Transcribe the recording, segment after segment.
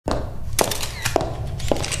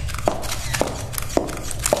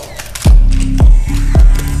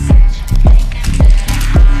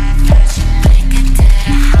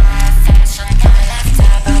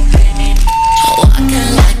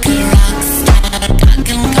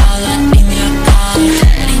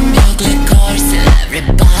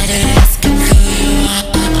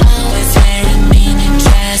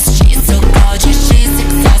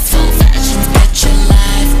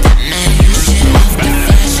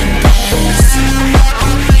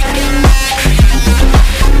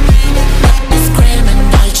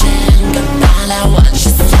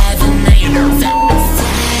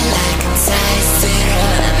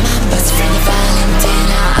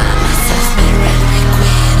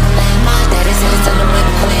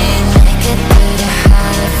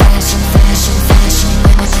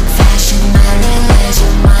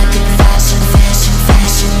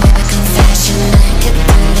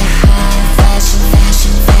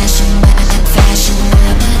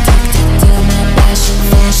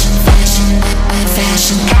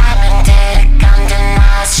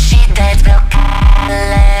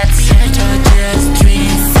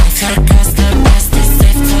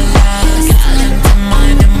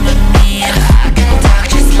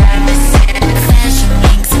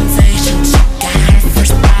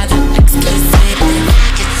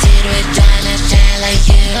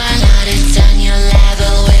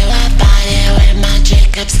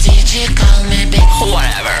upstage, you call me big.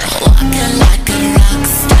 Whatever. Walking like a rock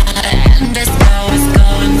star, and this girl is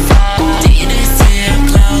going far. Didn't see your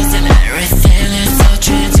clothes and everything is so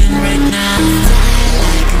trenching right now. Die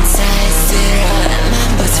like inside zero, and my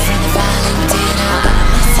boots from the Valentina.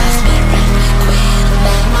 I'm a size mirroring my queen,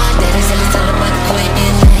 and my daddy's a little my queen.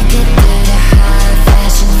 Make it to the high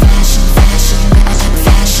fashion, fashion, fashion,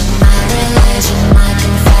 fashion. My religion, my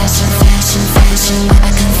confession, fashion, fashion, my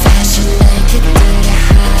confession. Make it to the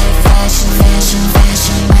high fashion, fashion,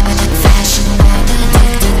 fashion, fashion. I'm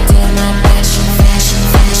addicted to my passion, fashion,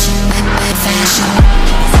 fashion, fashion.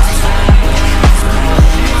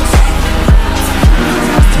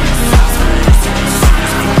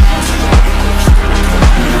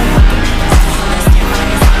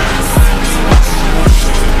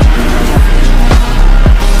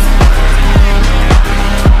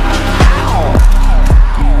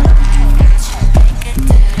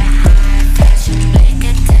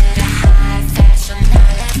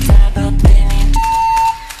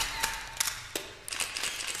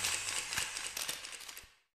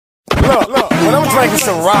 Look, when I'm drinking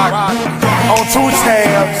some rock on 2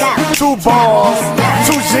 tabs, 2 balls,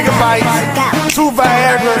 2 gigabytes, 2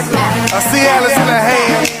 Viagra's, a Cialis in the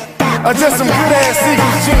hand, or just some good ass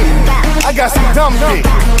secret gin, I got some dumb dick.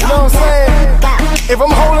 You know what I'm saying? If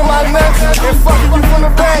I'm holding my nuts and fucking you from the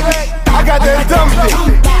back, I got that dumb dick.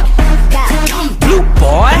 Blue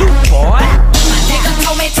boy. My nigga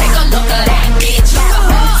told me take a look at that bitch,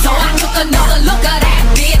 so I took another look at that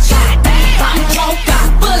bitch. I'm drunk, I'm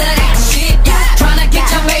full of that shit. Tryna get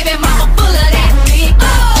your baby mama full of that dick.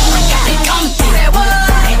 I got that dumb dick, that what?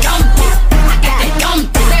 That dumb dick. I got that dumb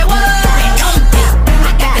dick, that what? That dumb dick.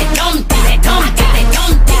 I got that dumb dick, that dumb dick, that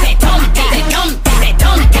dumb dick, that dumb dick, that dumb dick, that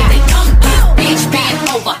dumb dick, that dumb dick. Bitch, bend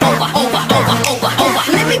over.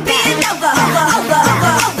 Let me bend over.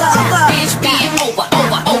 Bitch, bend over.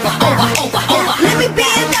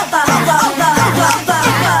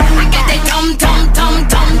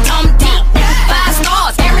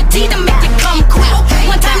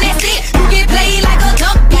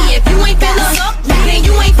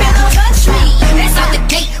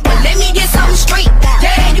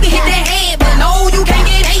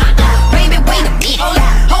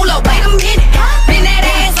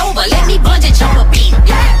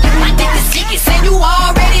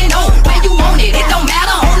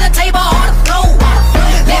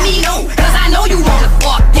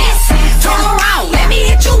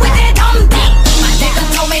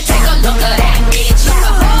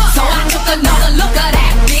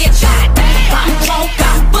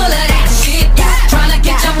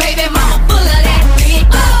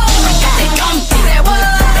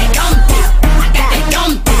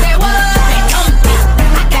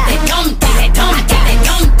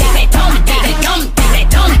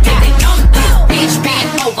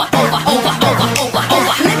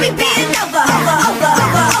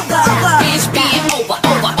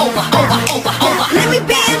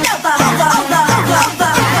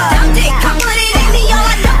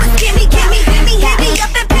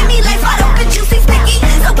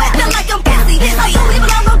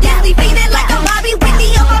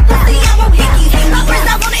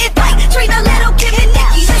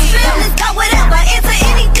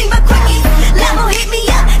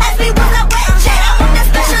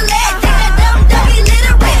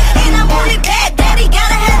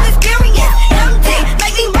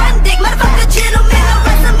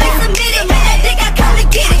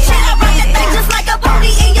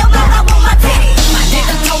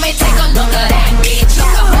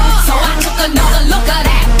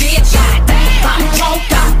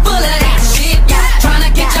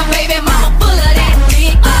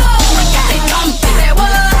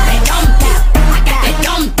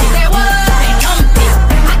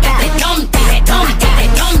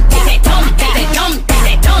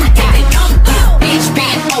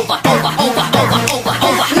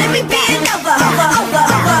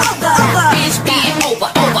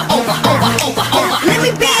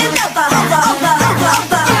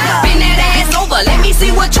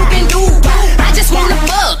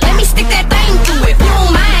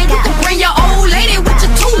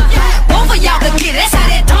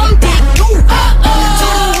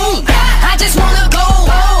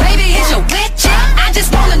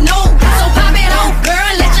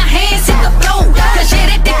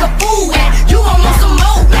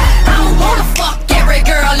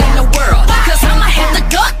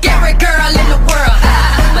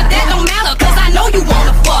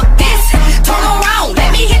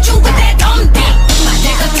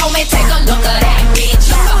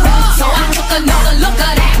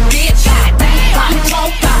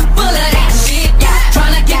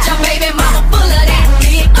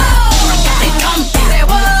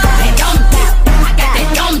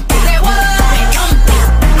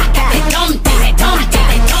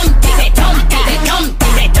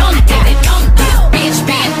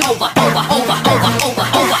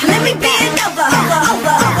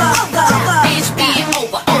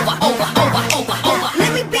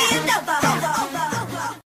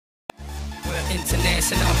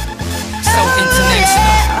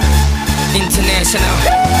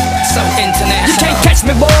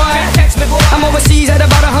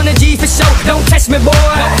 test me, boy.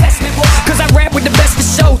 Cause I rap with the best for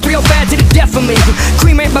show. 305 to the death of me.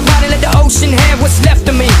 Cremate my body, let the ocean have what's left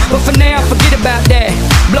of me. But for now, forget about that.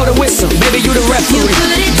 Blow the whistle, baby, you the referee. You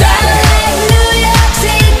put it down like New York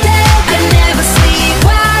City. I never sleep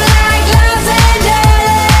wild like Los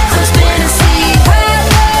Angeles. I'm spinning sleep, hot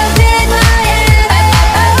love in my head.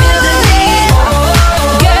 I feel the need,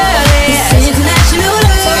 girl, it's international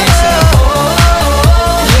love.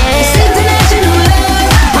 It's international love.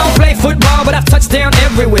 I don't play football, but I've touched down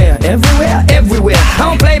everywhere. Everywhere, everywhere. I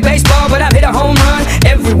don't play baseball, but I've hit a home run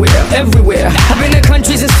everywhere, everywhere. I've been to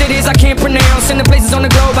countries and cities I can't pronounce, and the places on the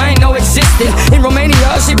globe I ain't know existed. In Romania,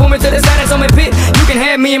 she pulled me to the side and told me, Pit, you can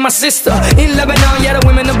have me and my sister. In Lebanon, yeah, the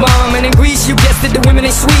women the bomb. And in Greece, you guessed it, the women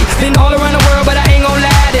they sweet. Been all around the world, but I ain't gon'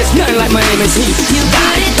 lie, there's nothing like Miami's heat. You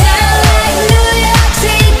put it down like New York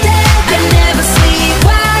City. I never sleep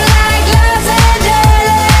wild like Los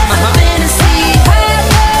Angeles. I'm spinning sleep, hot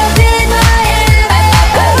love in my head.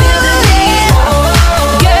 I feel the need,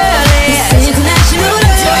 girl, it's international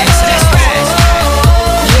love.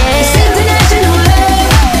 It's international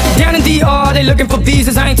love. Down in DR, they looking for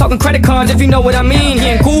visas. I ain't talking credit cards, if you know what I mean.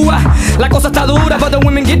 Here in Cuba, la cosa está dura, but the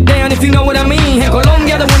women get down, if you know what I mean. In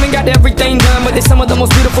Colombia, the women got everything done, but they some of the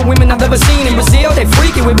most beautiful women I've ever seen. In Brazil, they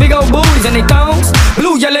freaky with big old booties and they thongs,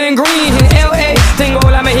 blue, yellow, and green. In LA, tengo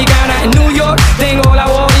la mexicana. In New York, tengo la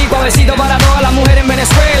boricua. Besito para todas las mujeres en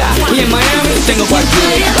Venezuela. Y en Miami, tengo Put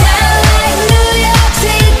cualquiera. it down like New York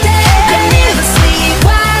City. I never sleep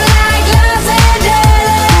wild like Los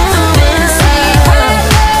Angeles. I'm spinning sleep, hot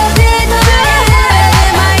love in my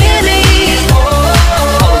head. Miami,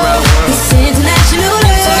 it's international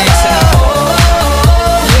love.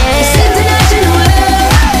 It's international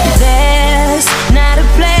love. There's not a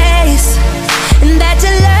place that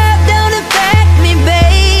your love don't affect me,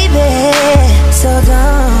 baby. So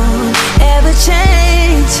don't ever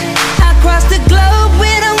change. I cross the globe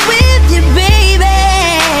when I'm with you, baby.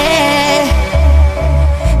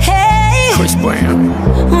 Hey. Chris Brown,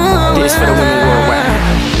 this for the women worldwide.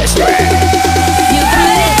 Let's ride. You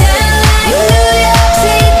put it down like New York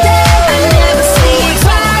City. I never sleep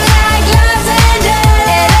wild like Los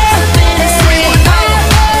Angeles. I'm spinning sleep, hot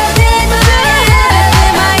love in my head.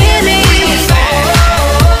 Miami, it's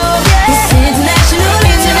international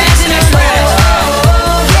love.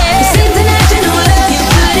 It's international love. You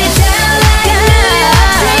put it down like New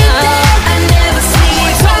York City. I never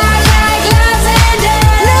sleep wild like Los Angeles.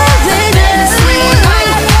 I'm spinning sleep, hot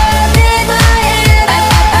love in my head.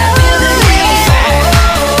 I feel the need.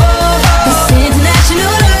 It's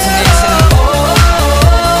international love.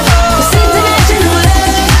 It's international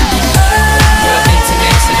love. International,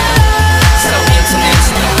 so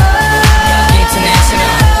international.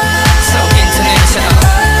 International, so international.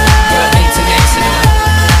 International,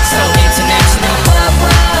 so international.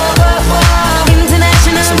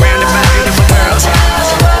 International Surrounded by beautiful girls.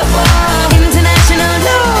 International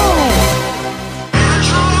love.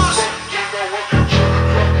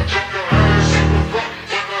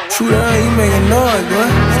 True that, you making noise, boy.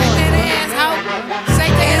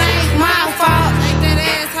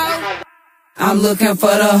 I'm looking for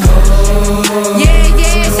the hoe. Yeah,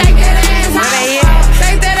 shake that ass, Where they hoe. at?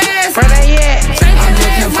 Shake that ass, Where they at? shake I'm that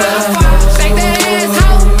looking ass, for the hoe. Shake that ass,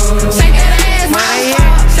 hoe. Shake that ass, Where they hoe.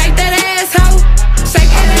 at? Shake that ass, hoe.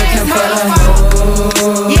 Shake that looking ass, for the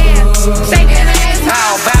hoe. Yeah, shake that ass, Bow,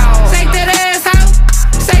 hoe. bow. Shake that ass, hoe.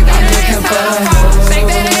 Shake that ass, looking for the hoe. Shake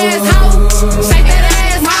that ass, hoe. Shake that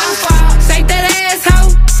ass, hoe. Shake that ass, hoe.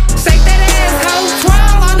 Shake that ass, hoe.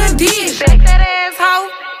 Twirl on the dick. Shake that ass, hoe.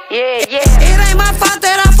 Yeah. It ain't my fault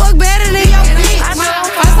that I fuck better than your bitch. I'm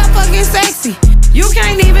so fucking sexy. You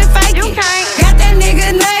can't even fake it. Got that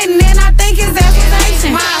nigga nuttin' and I think it's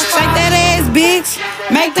explanation. Shake that ass, bitch.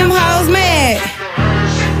 Make them hoes mad.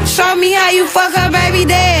 Show me how you fuck her baby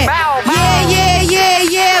dad.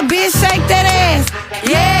 Yeah, bitch, shake that ass.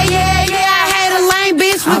 Yeah, I hate a lame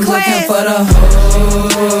bitch with I'm looking class. for the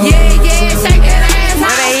hoe. Yeah, shake that ass.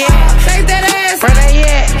 Where they at? Shake that ass. Where they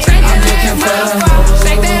at? Shake that I'm looking ass, for the hoe. hoe.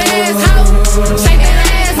 Shake that ass, hoe. Shake that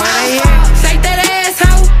ass, Where they hoe. at? Shake that ass,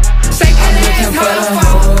 hoe. Shake that ass, Looking for the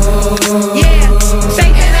hoe. hoe. Yeah,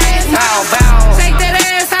 shake that ass, Bow, hoe. bow. Shake that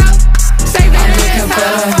ass, hoe. Shake that looking ass, for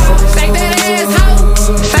the hoe. hoe. Shake that ass, hoe.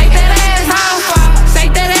 Shake that ass, hoe.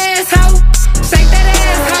 Shake that ass, hoe. Shake that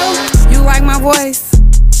ass, hoe. You like my voice?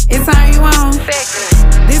 It turn you on.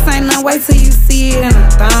 This ain't no way till you see it in a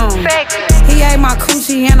thong. He ate my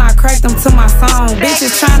coochie and I cracked him to my song.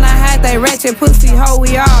 Bitches tryna hide they ratchet pussy hoe,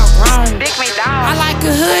 we all wrong. I like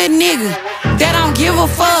a hood nigga that don't give a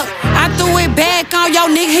fuck. I threw it back on your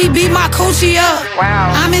nigga, he beat my coochie up.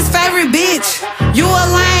 I'm his favorite bitch. You a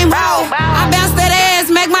lame hoe. I bounce that ass,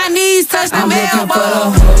 make my knees touch the I'm looking for the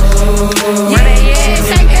hoe. Where they at?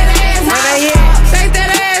 Shake that ass, Where they hoe. at? Shake that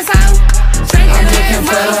ass, hoe. Shake that ass,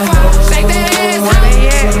 hoe. Shake that ass, hoe.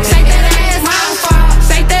 Shake that ass, hoe.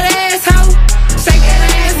 Shake that ass, hoe. Shake that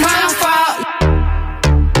ass, hoe.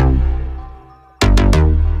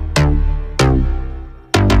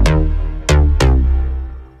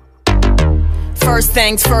 First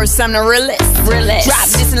things first, I'm the realest. Drop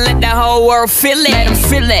this and let the whole world feel it. Let them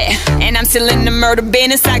feel it. And I'm still in the murder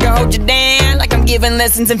business. I can hold you down like I'm giving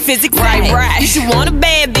lessons in physics. Right. You should want a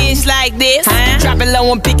bad bitch like this. Drop it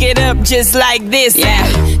low and pick it up just like this. Yeah.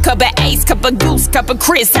 Cup of Ace, cup of Goose, cup of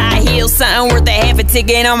Chris. High heels, something worth a half a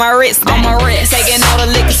ticket on my wrist. Taking all the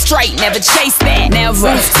liquor straight, never chase that. Never.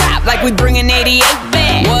 Rooftop like we bringing 88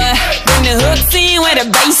 back. What? Bring the hooks in where the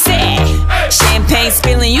bass at. Champagne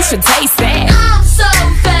spilling, you should taste that. I'm so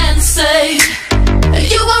fancy,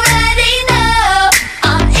 you already know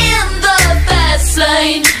I'm in the fast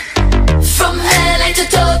lane. From LA to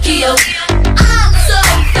Tokyo, I'm so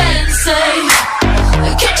fancy.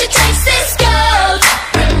 Can't you taste this gold?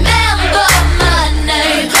 Remember my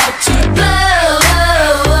name, how to blow.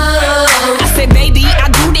 I said, baby, I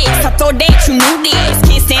do this. I thought that you knew this.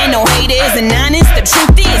 Can't stand no haters and honest. The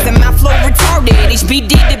truth is that my flow retarded. HB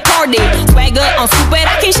did departed. Swagger on stupid.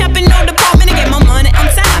 I can't shop in no department to get my money on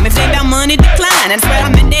time. If they about money, decline. I swear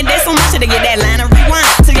I'm in that so much to get that line of rewind.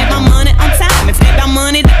 To get my money on time. If they about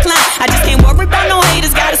money, decline. I just can't worry about no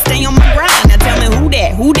haters. Gotta stay on my grind. Now tell me who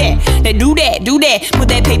that? They do that. Put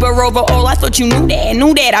that paper over all. I thought you knew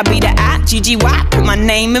that. I be the 𝐈𝐜𝐸𝐳. Put my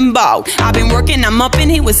name in bold. I've been working. I'm up in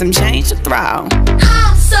here with some change to throw.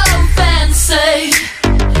 I'm so fancy,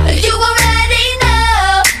 you already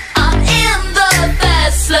know I'm in the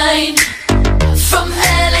fast lane. From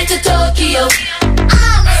LA to Tokyo,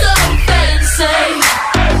 I'm so fancy.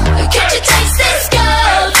 Can't you taste this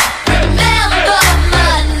gold? Remember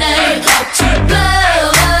my name, how to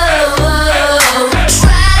blow.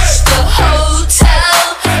 Trash the hotel,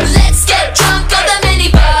 let's get drunk on the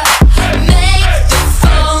minibar. Make the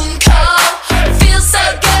phone call, feel so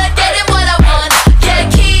good getting what I want. Yeah,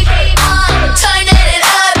 keep on turning it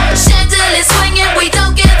up. Chandelier swinging, we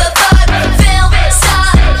don't give a fuck. Film star,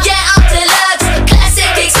 yeah, I'm deluxe.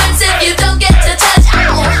 Classic expensive, you don't get to touch.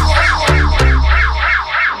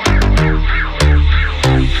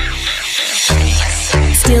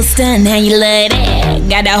 Still stunned how you love that.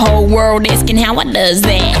 Got the whole world asking how I does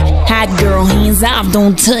that. Hot girl, hands off,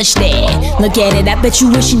 don't touch that. Look at it, I bet you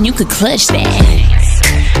wishing you could clutch that.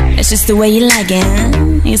 That's just the way you like it,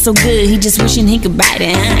 huh? It's so good, he just wishing he could bite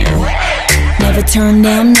it, huh? Never turn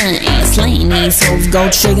down nothing. Slaying these hoes, go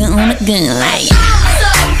trigger on a gun like. I'm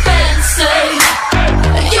so fancy,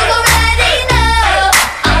 you already know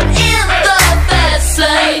I'm in the fast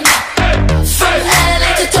lane. From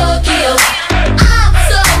LA to Tokyo, I'm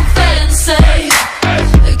so fancy.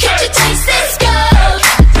 Can't you taste this gold?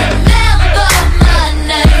 Remember my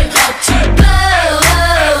name, how to blow.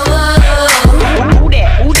 Who that?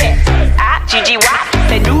 𝐈𝐜𝐸𝐳.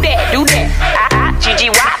 They do that.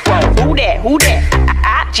 𝐈𝐜𝐸𝐳. Who that?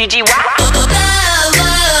 𝐈𝐜𝐸𝐳.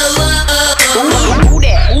 Who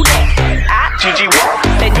that? 𝐈𝐜𝐸𝐳.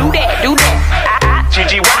 They do that.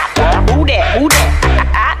 𝐈𝐜𝐸𝐳. Who that?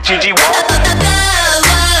 𝐈𝐜𝐸𝐳.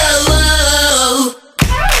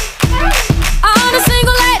 All the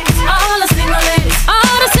single ladies, all the single ladies,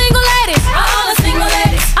 all the single ladies, all the single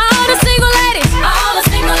ladies, all the single ladies, all the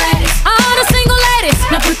single ladies, all the single ladies.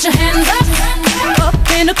 Now put your hands up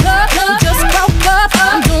in the club. You just broke up.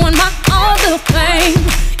 I'm doing my own little thing.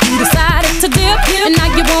 You decided to dip, and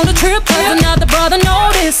now you want a trip. 'Cause another brother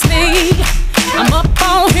noticed me. I'm up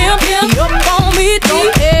on him, he up on me.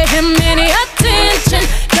 Don't pay him any attention.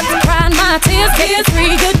 Just cried my tears, gave you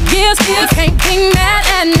 3 good years. You can't be mad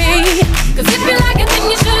at me. 'Cause if you like it, then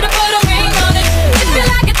you should've put a ring on it. If you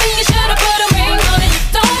like it, then you should've put a ring on it.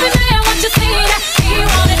 Don't be mad when you see that he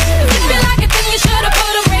want it. 'Cause if you like it, then you should've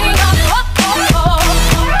put a ring on it.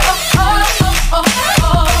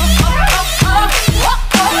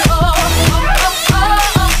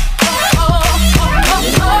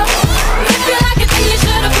 If you like it, then you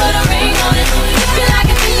should've put a ring on it. If you like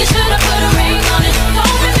it, then you should've put a ring on it.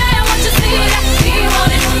 Don't be mad when you see that he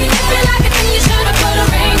want it. If you like it, then you should've put a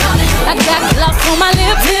ring on it. I got gloss on my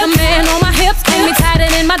lips, a man on my hips, and me tied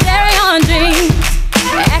it in my dairy on jeans.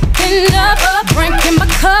 Acting up, drinking my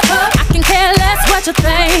cup. I can care less what you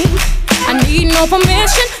think. I need no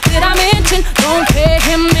permission. Did I mention? Don't pay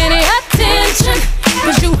him any attention.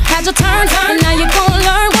 'Cause you had your turn, and now you're gonna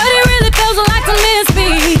learn what it really feels like to miss me.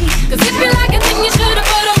 'Cause if you like it, then you should've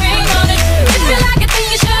put a ring on it. If you like it, then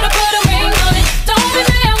you should've put a ring on it. Don't be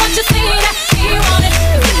mad when you see that he want it.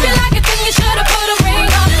 'Cause if you like it, then you should've put a ring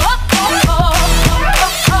on it.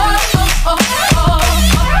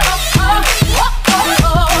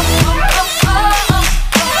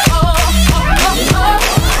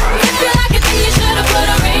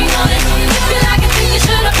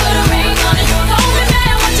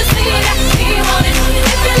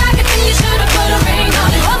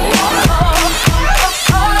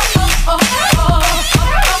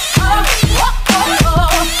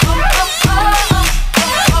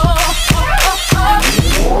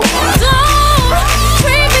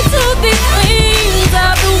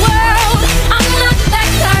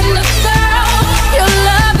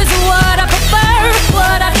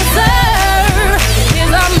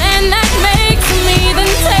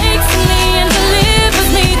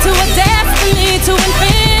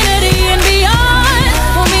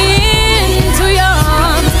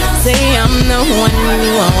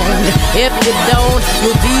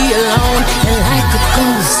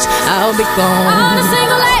 so be gone. All the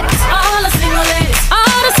single ladies, all the single ladies,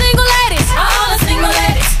 all the single ladies, all the single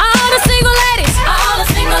ladies, all the single ladies, all the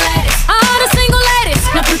single ladies, all the single ladies.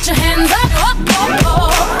 Now put your hands up.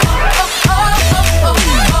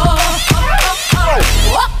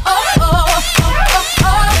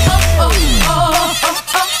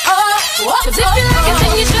 Cause if you like it,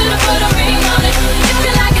 then you should've put a ring on it. If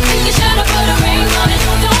you like it, then you should've put a ring on it.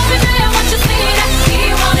 Don't be mad once you see that he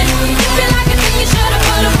want it. If you like it, then you should've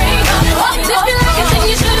put a ring on it. If you like it, then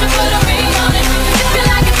you should've put a ring on it. If you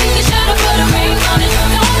like it, then you should've put a ring on it.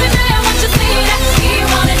 Don't be mad once you see that he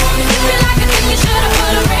want it. If you like it, then you should've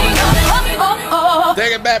put a ring on it.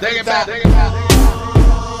 Take it back, take it back, take it back.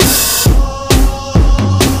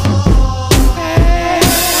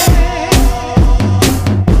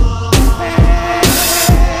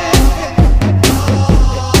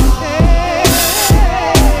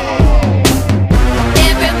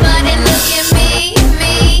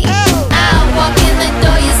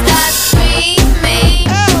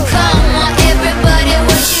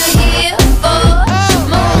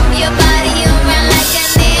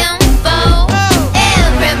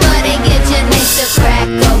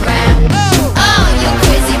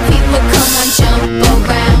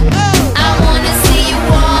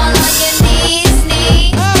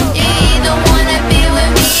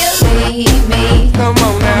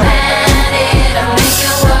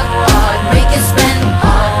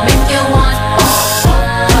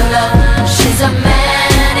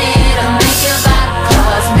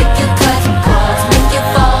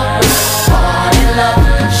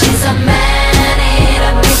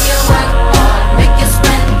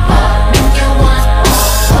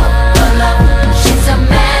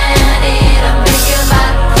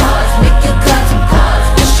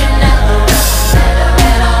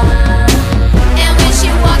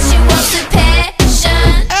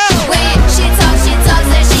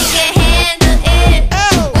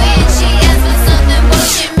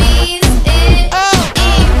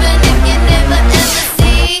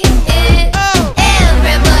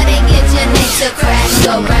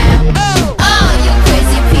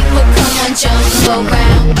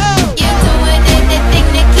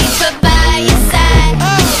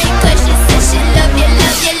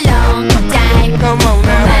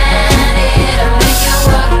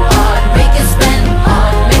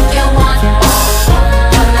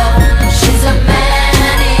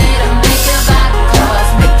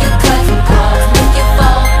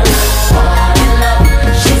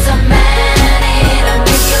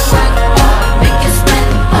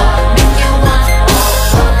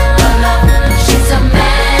 She's a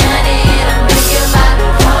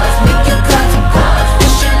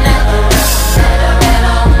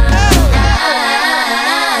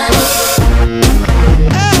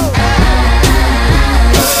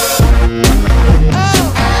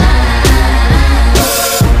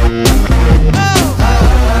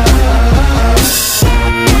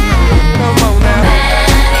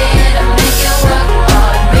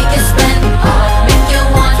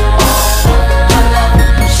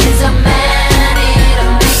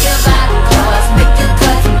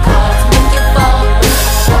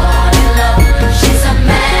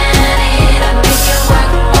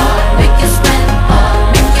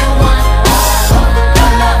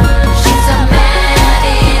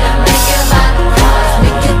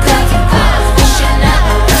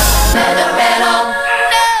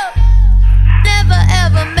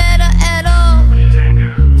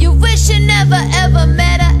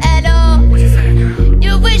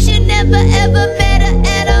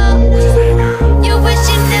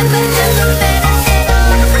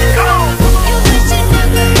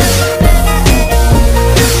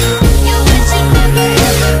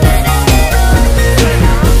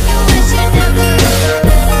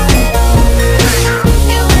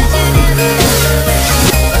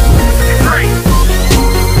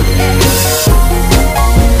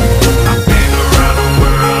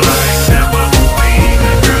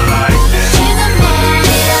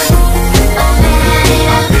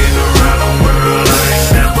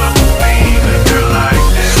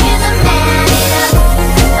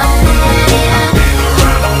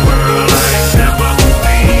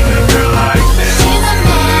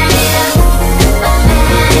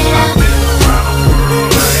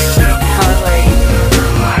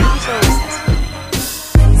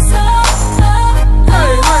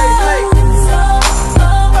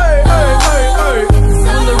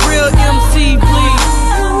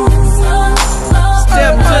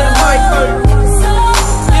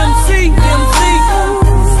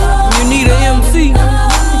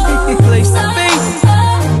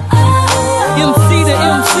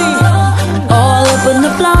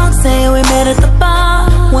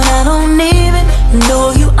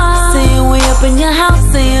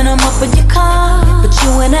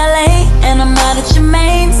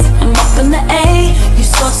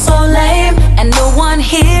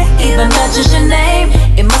is your name?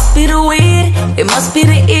 It must be the weed, it must be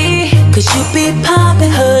the E. Cause you be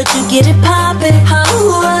poppin', heard you get it poppin'.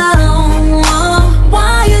 Oh,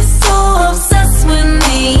 why you so obsessed with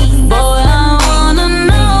me? Boy, I wanna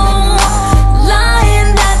know.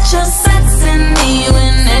 Lying that you're sexing me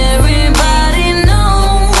when everybody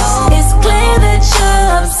knows. It's clear that you're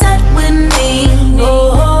upset with me.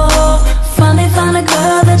 Oh, finally found a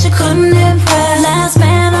girl that you couldn't impress. Last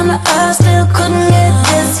man on the earth still couldn't get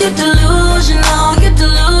this. You're delusional, you're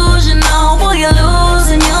delusional. Boy, you're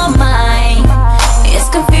losing your mind. It's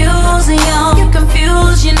confusing, yo, you're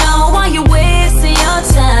confused, you know. Why you wasting your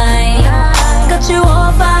time? Got you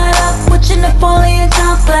all fired up with your Napoleon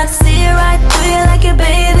complex. See it right through you like you're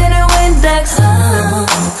bathing in Windex.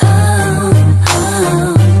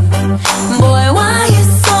 Boy, why you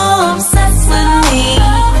so obsessed with me?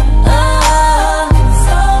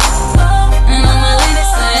 And all my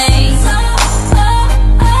ladies sing.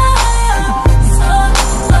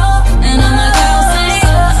 And all my girls sing.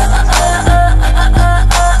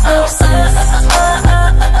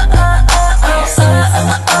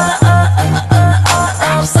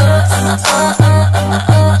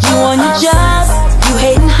 You on your job, you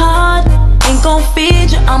hating hard. Ain't gon'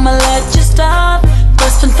 feed you, I'ma let you stop.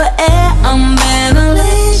 Bustin' for air, I'm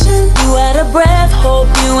ventilation. You out of breath, hope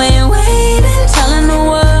you ain't waiting. Telling the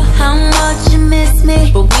world how much you miss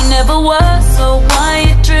me, but we never were, so why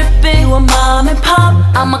you tripping? You a mom and pop,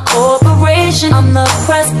 I'm a corporation. I'm the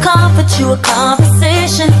press conference, you a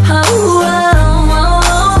conversation.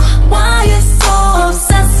 Why you so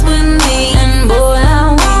obsessed with me? And boy,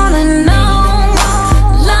 I wanna know.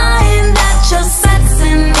 Lying that you're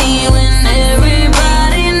sexing me when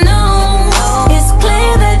everybody knows. It's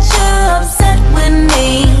clear that you're upset with me.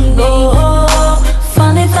 Oh,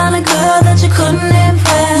 finally found a girl that you couldn't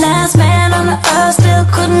impress. Last man on the earth still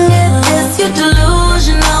couldn't get this. You're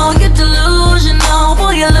delusional, you're delusional.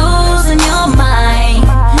 Boy, you're losing your mind.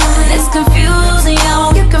 It's confusing,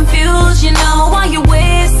 yo, you're confused, you know. Why you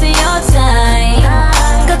wasting your time?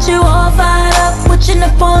 Got you all fired up with your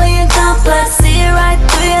Napoleon complex. See it right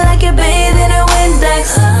through you like you're bathing in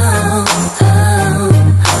Windex.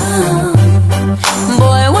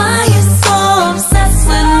 Boy, why you so obsessed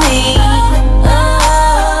with me?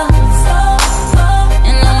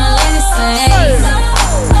 And all my ladies sing.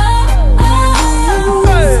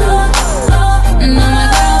 And all my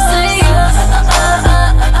girls sing.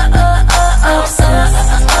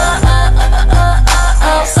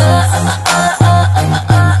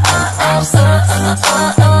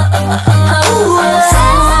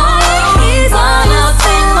 He's all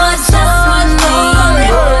nothing but just with me.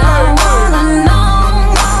 I wanna know.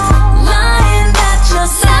 Lying that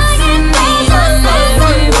you're sexing me when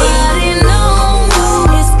everybody knows.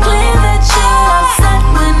 It's clear that you're upset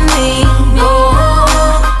with me. Oh,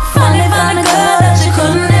 finally found a girl that you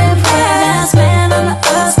couldn't impress. Last man on the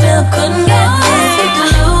earth still couldn't get this. You're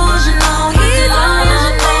delusional, you're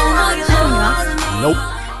delusional. Nope.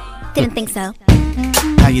 Didn't think so.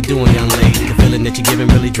 How you doing, young lady? The feeling that you're giving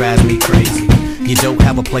really drives me crazy. You don't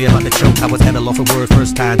have a play about the choke. I was at a loss for words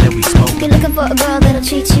first time that we spoke. You're looking for a girl that'll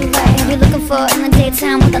treat you right. You're looking for in the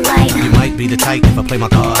daytime with the light. You might be the type if I play my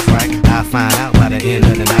cards right. I'll find out by the end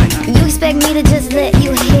of the night. You expect me to just let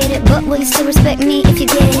you hit it, but will you still respect me if you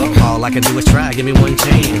get it? All I can do is try, give me one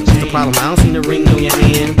chance. What's the problem? I don't see the ring on your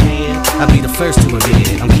hand. I'll be the first to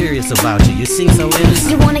admit I'm curious about you. You seem so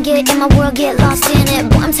innocent. You wanna get in my world, get lost in it.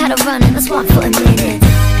 Boy, I'm tired of running, let's walk for a minute.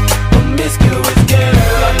 Promiscuous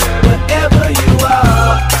girl, whatever you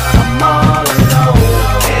are, I'm all alone,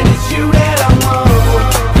 and it's you that I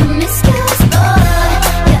want. Promiscuous boy,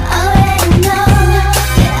 you already know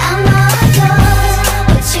that I'm all yours.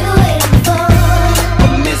 What you waiting for?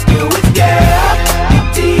 Promiscuous girl, you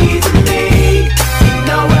teasing me. You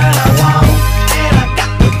know what I want, and I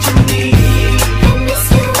got what you need.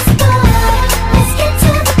 Promiscuous boy, let's get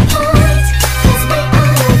to the point, 'cause we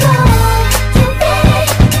all alone. You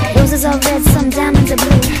ready? Roses are red, some diamonds are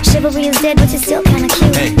blue. Chivalry is dead, but you're still kinda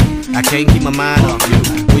cute. Hey, I can't keep my mind off you.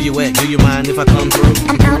 Where you at? Do you mind if I come through?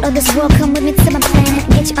 I'm out of this world, come with me to my planet.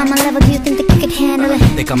 Get you on my level, do you think that you could handle it?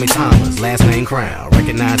 They call me Thomas, last name Crown.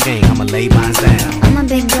 Recognize game, I'ma lay mine down. I'm a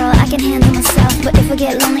big girl, I can handle myself. But if I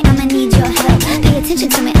get lonely, I'ma need your help. Pay attention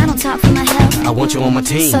to me, I don't talk for my health. I want you on my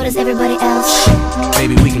team. So does everybody else.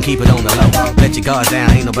 Baby, we can keep it on the low. Let your guard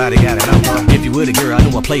down, ain't nobody gotta know. If you were the girl, I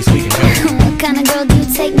know a place we can go. What kind of girl do you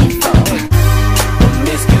take me for?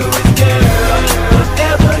 Promiscuous girl,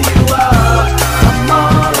 whatever you are, I'm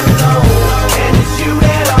all alone, and it's you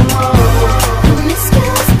that I want.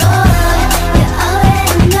 Promiscuous boy, you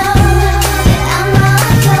already know that I'm all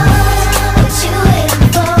yours. What you waiting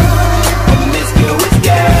for? Promiscuous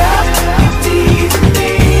girl, you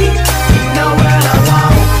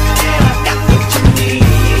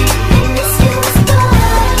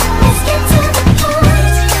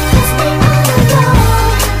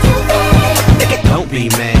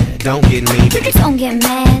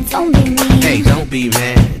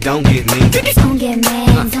mad, don't get me. Don't get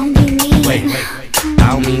mad, don't be mean. Wait,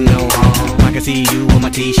 I don't mean no harm. I can see you with my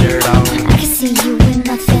t-shirt on. I can see you with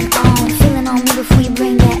nothing on. Feeling on me before you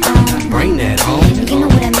bring that on. Bring that home. You know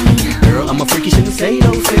what I mean. Girl, I'm a freaky, shouldn't say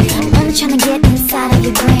those things. Only trying to get inside of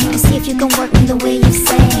your brain. See if you can work me the way you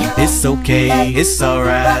say. It's okay, it's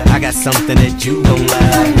alright. I got something that you gon'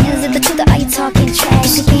 like. Is it the truth or are you talking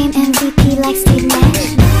trash? The game MVP like Steve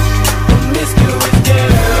Nash. Promiscuous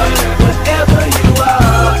girl, whatever you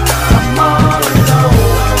are, I'm all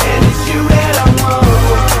alone, and it's you that I want.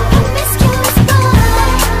 Promiscuous boy,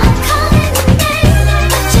 I'm calling your name,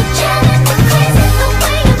 but you're driving me crazy the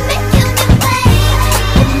way you make me play.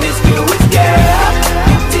 Promiscuous girl,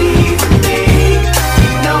 you teasing me.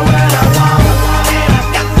 You know what I want, and I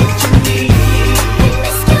got what you need.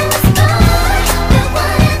 Promiscuous boy, we're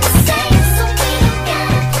one and the same, so we don't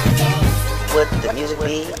gotta play games. Would the music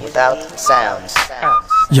be without sounds?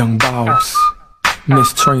 Young Boss,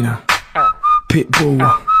 Miss Trina, Pitbull.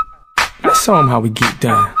 Let's show 'em how we get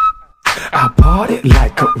down. I party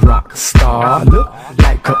like a rock star, look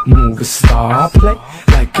like a movie star, play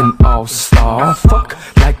like an all-star, fuck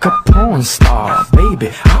like a porn star.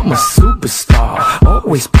 Baby, I'm a superstar,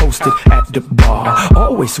 always posted at the bar,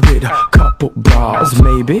 always with a couple bras.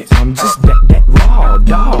 Maybe I'm just that raw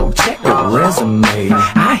dog. Check the resume,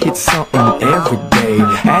 I hit something every day.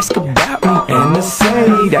 Ask about me and they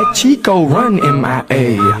say that Chico run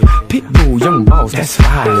MIA. Pitbull, Young Boss, that's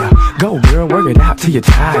fire. Go girl, work it out till you're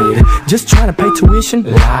tired. Just trying to pay tuition,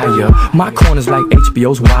 liar. My corner's like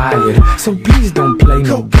HBO's Wired, so please don't play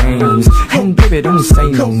no games. And baby, don't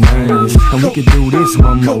say no names. And we could do this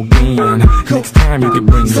one more again. Next time you can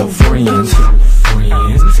bring your friends.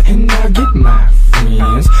 And I'll get my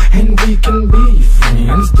friends, and we can be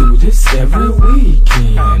friends. Do this every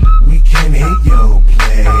weekend. We can hit your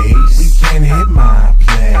place, we can hit my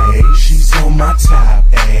place. She's on my top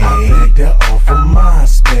A, I begged her off of my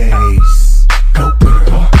space. Go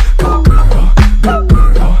girl, go girl, go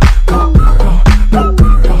girl, go girl, go girl, go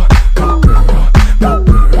girl, go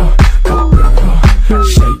girl, go girl.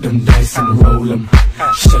 Shake them dice and roll 'em,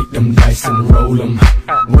 shake them dice and roll 'em.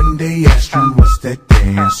 When they ask you what's that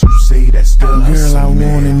dance, you say that's the hustle. Girl, I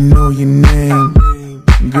wanna know your name,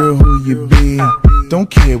 girl, who you be. Don't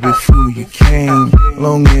care with who you came,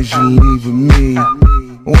 long as you leave with me.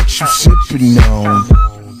 What you sippin' on?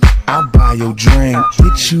 I'll buy your drink,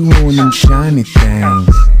 get you on them shiny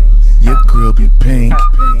things. Your girl be pink,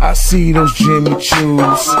 I see those Jimmy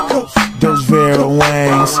Choos, those Vera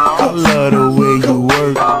Wangs. I love the way you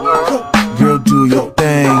work, girl, do your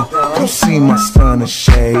thing. You see my stunner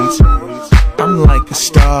shades, I'm like a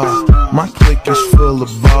star. My clique is full of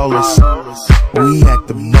ballers, we at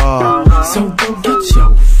the bar. So go get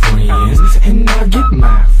your friends, and I'll get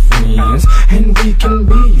my friends, and we can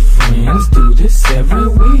be friends. Do this every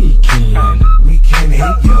weekend. We can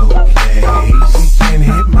hit your place, we can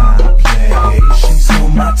hit my place. She's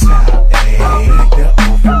on my top A, I begged her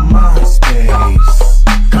off of my space.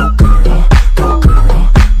 Go girl, go girl,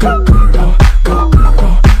 go girl, go girl,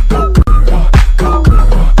 go girl, go girl,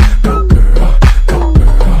 go girl, go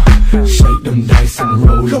girl. Shake them dice and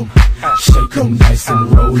roll 'em, shake them dice and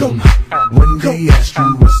roll 'em. When they ask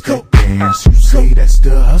you what's that dance, you say that's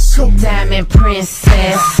the hustle. Diamond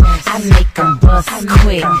princess, I make 'em bust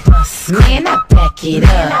quick. Man, I back it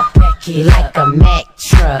up like a Mack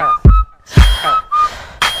truck.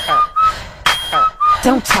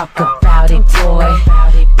 Don't talk about it, boy.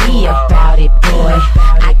 Be about it, boy.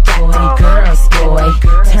 I got them girls, boy.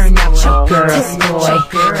 Turn out your girls, boy.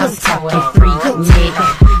 I'm talking freak, nigga.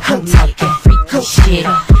 I'm talking freaky shit.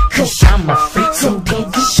 'Cause I'm a freak, so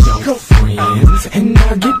bitch. Your friends, and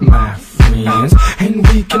I'll get my friends, and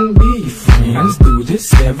we can be friends. Do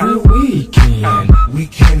this every weekend. We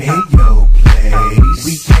can hit your place,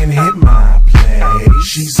 we can hit my place.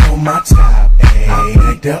 She's on my top A,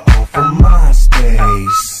 begged her off of my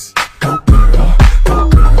space. Go girl, go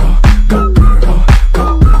girl, go girl, go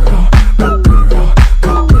girl, go girl,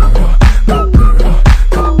 go girl, go girl,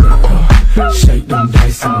 go girl. Shake them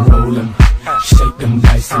dice and roll 'em, shake them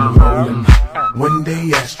dice and roll 'em. When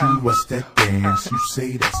they ask you what's that dance, you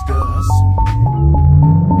say that's the hustle.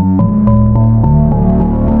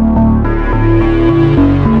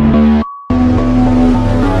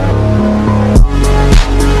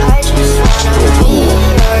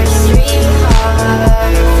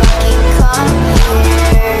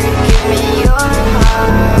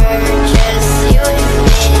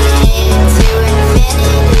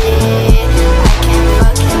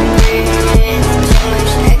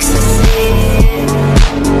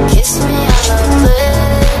 Kiss me on the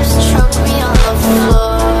lips,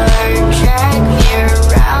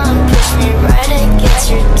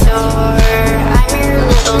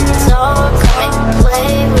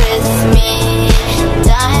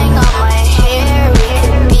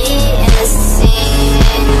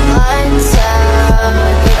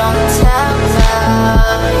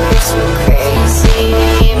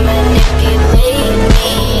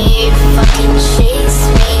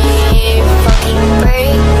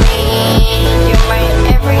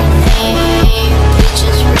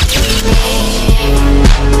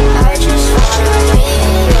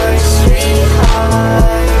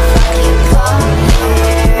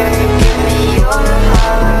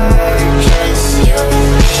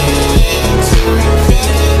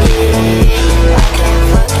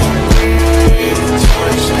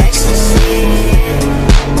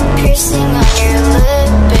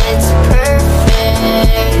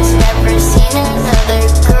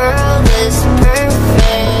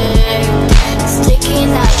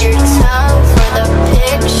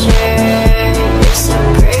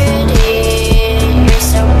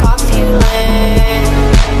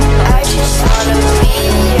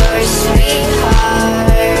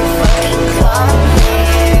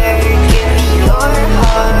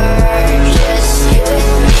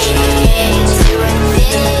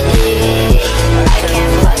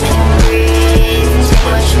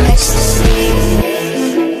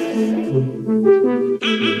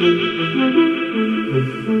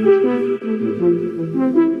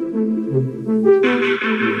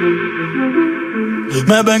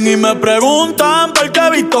 Me ven y me preguntan por qué he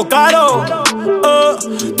visto caro.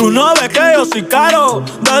 Tú no ves que yo soy caro.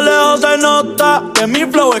 De lejos se nota que mi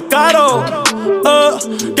flow es caro.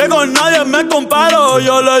 Que con nadie me comparo.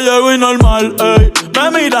 Yo le llego y normal, ey.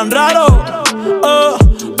 Me miran raro.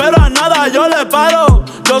 Pero a nada yo le paro.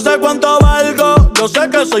 Yo sé cuánto valgo, yo sé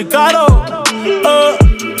que soy caro.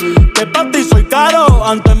 Que pa' ti soy caro.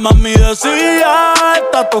 Antes mami decía,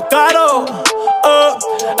 está todo caro.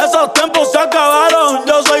 Esos tiempos se acabaron.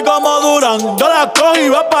 Yo soy como Durán, yo la cojo y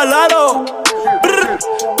va pa'l aro.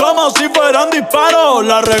 Como si fueran disparos.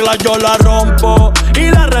 Las reglas yo las rompo y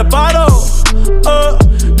las reparo.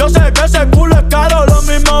 Yo sé que ese culo es caro. Lo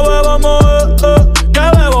mismo bebamos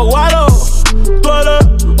que bebo guaro. Tú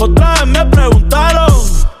eres, otra vez me preguntaron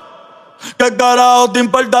 ¿qué carajo te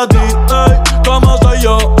importa a ti? ¿Cómo soy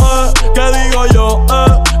yo? ¿Qué digo yo?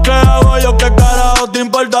 ¿Qué hago yo? ¿Qué carajo te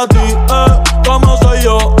importa a ti? ¿Cómo soy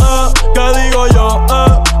yo? ¿Qué digo yo?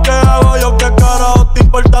 ¿Qué hago yo? ¿Qué carajo te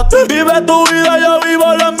importa a ti? Vive tu vida, yo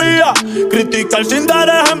vivo la mía. Criticar sin dar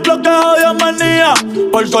ejemplo que odio manía.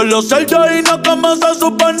 Por solo ser yo y no como se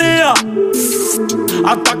suponía.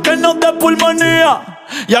 Hasta que nos dé pulmonía.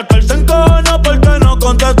 Y acá él se encojona porque no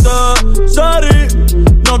contesté. Sorry,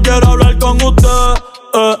 no quiero hablar con usted.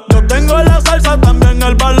 Yo tengo la salsa, también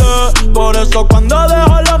el ballet. Por eso cuando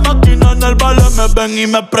dejo la máquina en el ballet me ven y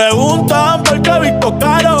me preguntan por qué he visto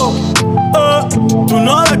caro. Tú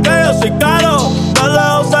no ves que yo soy caro. De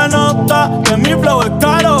lejos se nota que mi flow es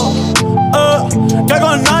caro. Que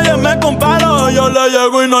con nadie me comparo. Yo le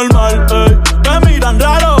llego y normal, me miran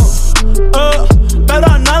raro. Pero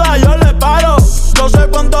a nada yo le paro. Yo sé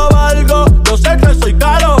cuánto valgo, yo sé que soy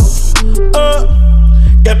caro.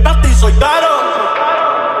 Que pa' ti soy caro.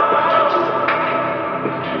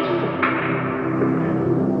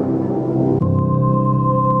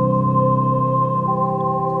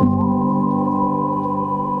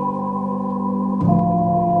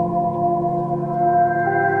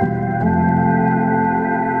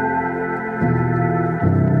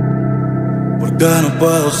 ¿Por qué no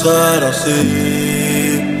puedo ser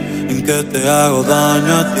así? ¿En qué te hago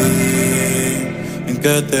daño a ti? ¿En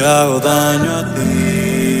qué te hago daño a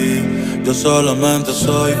ti? Yo solamente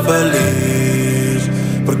soy feliz.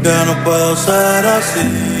 ¿Por qué no puedo ser así?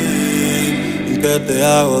 ¿En qué te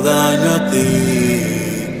hago daño a ti?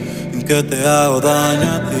 ¿En qué te hago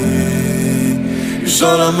daño a ti? Yo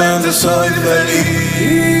solamente soy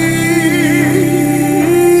feliz.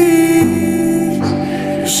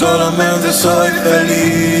 Solamente soy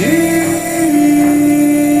feliz.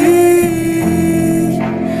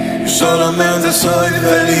 Solamente soy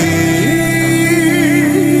feliz.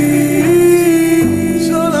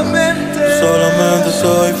 Solamente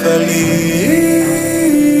soy feliz.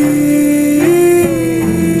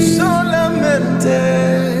 Solamente.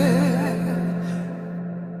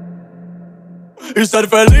 Y ser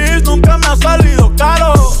feliz nunca me ha salido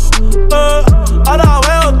caro. Ahora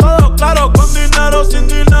veo todo claro. Con dinero, sin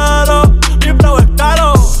dinero, mi flow es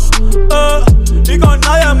caro. Y con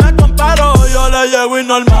nadie me comparo. Yo le llego y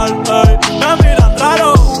normal, me miran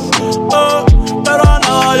raro. Pero a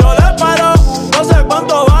nada yo le paro. No sé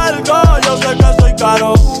cuánto valgo, yo sé que soy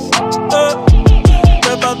caro.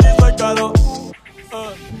 Que para ti soy caro.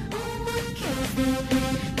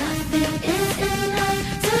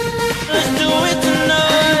 Let's do it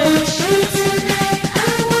tonight.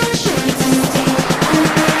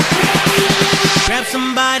 Grab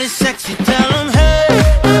somebody sexy, tell them hey.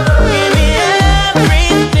 Give me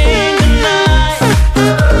everything tonight.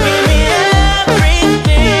 Give me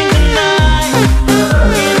everything tonight.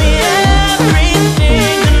 Give me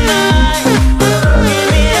everything tonight. Give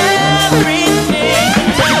me everything tonight.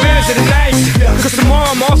 Take advantage of the night, cause tomorrow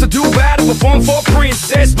I'm off to do battle, perform for a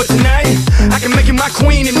princess. But tonight, I can make you my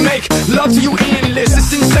queen and make love to you endless.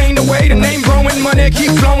 It's insane the way the name growing, money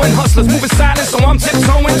keep flowing. Hustlers moving silent, so I'm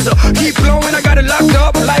tiptoeing. So keep blowing, I got it locked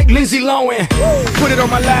up like Lindsay Lohan. Put it on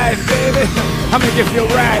my life, baby, I'll make it feel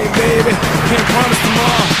right, baby. Can't promise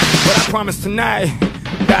tomorrow, but I promise tonight.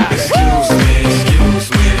 Excuse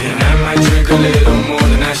me, and I might drink a little more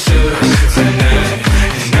than I should tonight.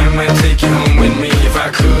 And I might take you home with me if I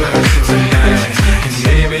could tonight. And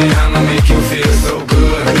baby, I'ma make you feel so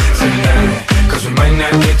good tonight. Cause we might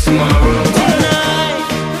not get tomorrow. Tonight,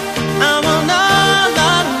 I want all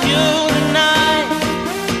of you tonight.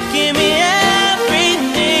 Give me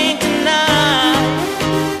everything tonight.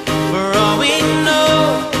 For all we know,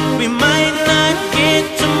 we might not get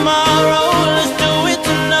tomorrow. Let's do it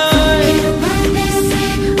tonight.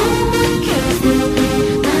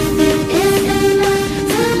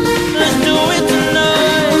 Let's do it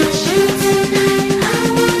tonight.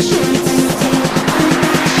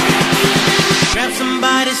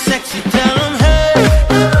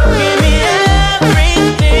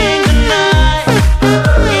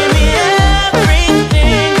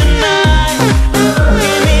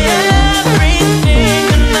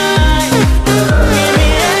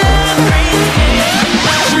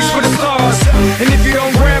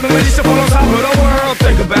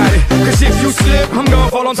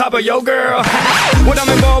 on top of your girl. What I'm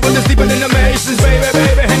involved with is deeper than the Masons, baby,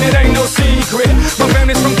 baby, and it ain't no secret. My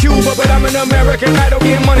family's from Cuba, but I'm an American idol,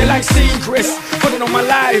 getting money like secrets. Put it on my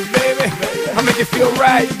life, baby, I make it feel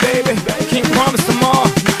right, baby. Can't promise tomorrow,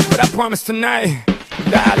 but I promise tonight,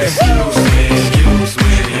 darling. Excuse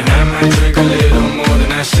me, and I might drink a little more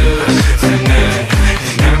than I should tonight.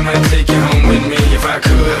 And I might take you home with me if I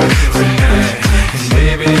could tonight. And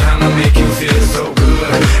baby, I'ma make you feel so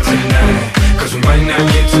good tonight, 'cause we might not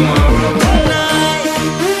get tomorrow. Tonight,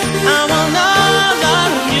 I want all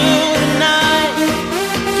of you tonight.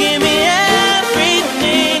 Give me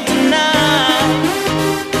everything tonight.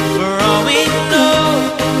 For all we know,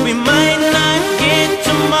 we might not get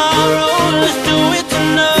tomorrow. Let's do it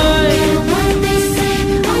tonight.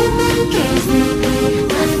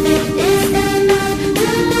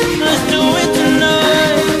 Let's do it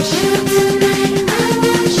tonight.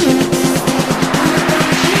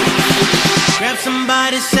 Grab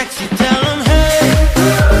somebody sexy, tell them, hey,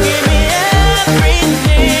 give me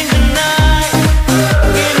everything tonight.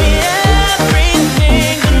 Give me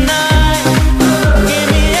everything tonight. Give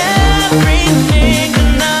me everything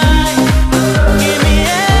tonight. Give me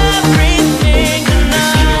everything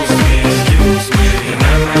tonight. Excuse me, and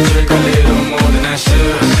I might drink a little more than I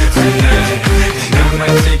should tonight. And I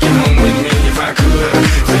might take you home with me if I could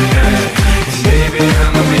tonight. And baby,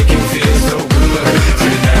 I'ma make you feel so good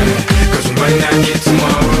tonight, 'cause we might not get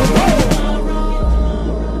tomorrow.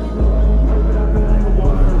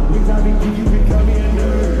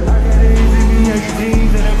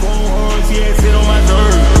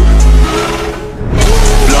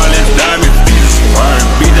 Flawless diamonds,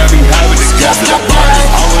 bitch, I be high with the gas to the party.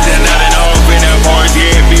 I was in out and off in that party,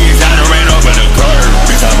 yeah, bitch, I done ran off in the curb.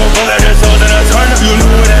 Bitch, I'm a bullet that sold and I turned up. You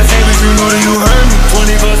know what I say, but you know that you heard me.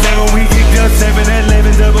 24/7, we kicked up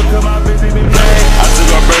 7-11, double cut my bitch, baby, play. I took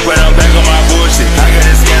a break, but I'm back on my bullshit. I got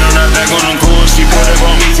a scan on her back on them cool. She put up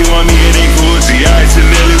on me, she want me, it ain't cool. She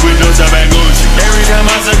accidentally with no top and Gucci. Every time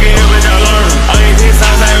I suck it, bitch, I learn. I ain't hit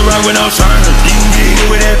signs, I ain't rock with no turn. You can get hit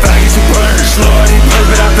with that fire, get you burn. Slow it in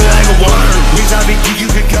but I feel like a worm. Bitch, I be geek, you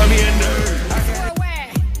can call me a nerd.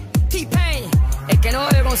 T-Pain, el que no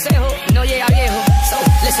bebe consejo no llega viejo. So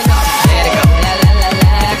listen up. Let it go, la la la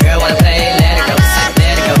la. The girl wanna play, let it go.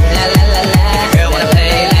 Let it go, la la la la. The girl wanna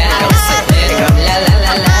play, let it go. Let it go, la la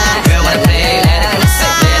la la. The girl wanna play, let it go.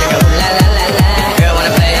 Let it go, la la la la. The girl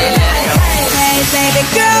wanna play, let it go. Hey baby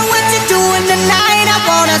girl, what you doing tonight? I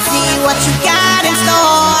wanna see what you got in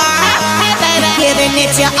store. Hey baby, giving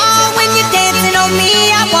it your all when you're dancing on me.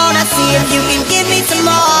 I wanna see if you can give me some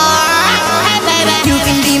more. Hey baby, you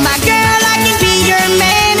can be my girl, I can be your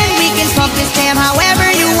man, and we can pump this jam however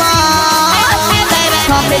you want. Hey baby,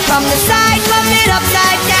 pump it from the side, pump it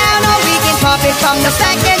upside down, or we can pump it from the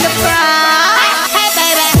back and the front. Hey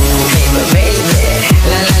baby, Baby, baby,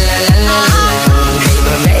 la la la la la.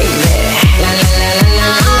 Baby, baby, la la la la la.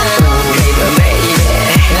 Baby, baby,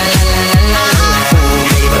 la la la la la.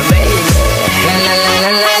 Baby, baby, la la la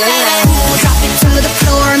la la. drop it to the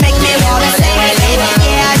floor, make me wanna sing it, baby.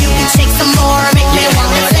 Yeah, you can shake some more, make me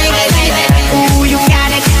wanna sing it, baby. Ooh, you got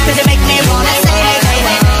it, 'cause you make me wanna sing it,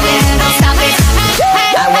 baby. Yeah, don't stop it.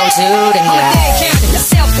 I want you tonight.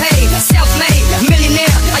 Self-paid, self-made,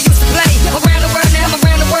 millionaire. I used to play around the world, now I'm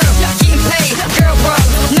around the world. Getting paid, girl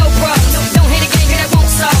problem, no problem. Don't hate a game, girl, that won't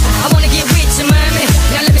solve. I wanna get rich, you mind me?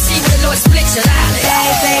 Now let me see what the Lord split you out. Hey,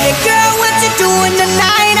 baby girl, what you doing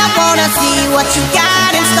tonight? I wanna see what you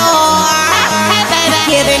got in store. Hey, baby,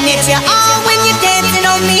 giving it your all when you're dancing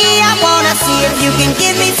on me. I wanna see if you can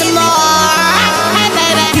give me some more. Hey,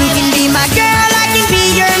 baby, you can be my girl, I can be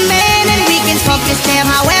your man, and we can pump this jam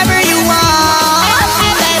however you want.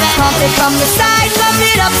 Hey, baby, pump it from the side, pump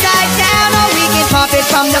it upside down, or we can pump it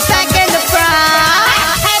from the back and the front.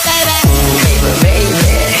 Hey, baby, Baby, baby,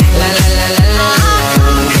 la la la la la.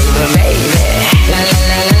 Baby, baby, la la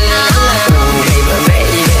la la la. Baby,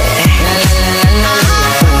 baby, la la la la la.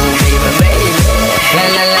 Baby, baby, la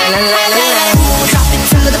la la la la. drop it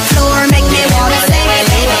to the floor, make me wanna sing it,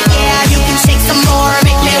 baby. Yeah, you can shake some more,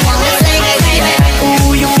 make me wanna sing it, baby.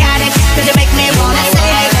 Ooh, you got it, 'cause you make me wanna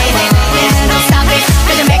sing it, baby. Yeah, don't stop it,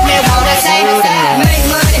 'cause you make me wanna sing it.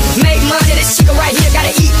 Make money, this chica right here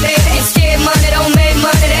gotta eat, baby. Ain't scared money, don't make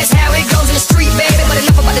money, that's how it goes in the street, baby. But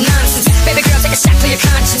enough about the nonsense, baby girl, take a shot for your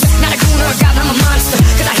conscience. Not a goon or a goblin, I'm a monster,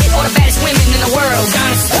 'cause I hit all the baddest women in the world,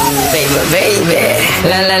 honestly. Baby, baby,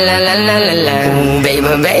 la la la la la la la.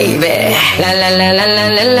 Baby, baby, la la la la la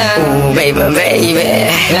la la. Baby, baby,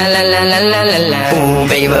 la la la la la la la.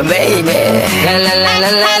 Baby, baby, la la la la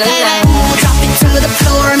la la la. drop it to the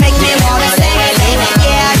floor, make me wanna sing it, baby.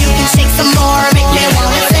 Yeah, you can shake some more, make me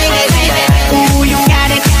wanna sing it, baby. Ooh, you got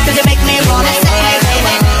it, 'cause you make me wanna sing it,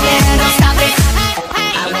 baby.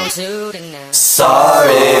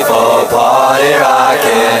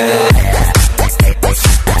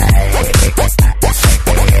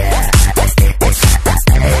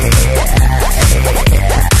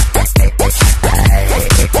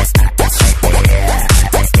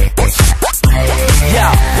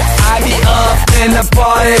 in the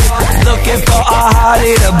party, looking for a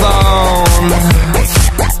hottie to bone.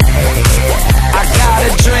 I got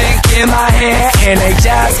a drink in my hand and they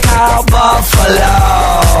just called Buffalo.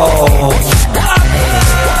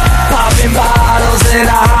 Popping bottles in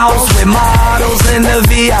a house with models in the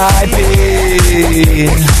VIP.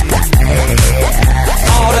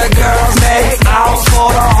 All the girls make out for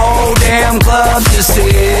the whole damn club to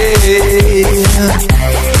see.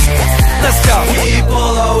 Let's go. People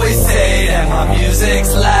always say that my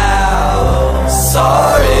music's loud.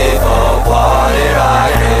 Sorry for party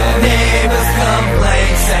rocking. Neighbors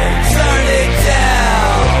complain, say turn it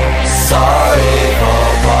down. Sorry for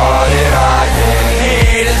party rocking.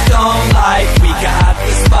 Haters don't like we got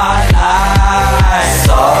the spotlight.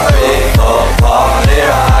 Sorry for party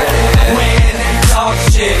rocking. When they talk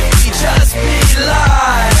shit, we just be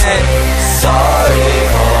lying. Sorry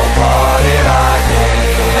for party rocking.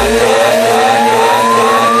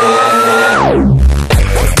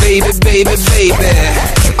 Baby, baby, baby,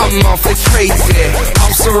 I'm awfully crazy.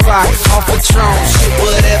 Off some rock, off a Patron, shit,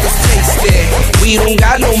 whatever's tasty. We don't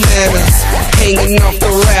got no manners, hanging off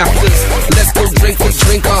the rafters. Let's go drink for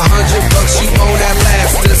drink, $100, you own that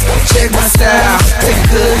last us. Check my style, take a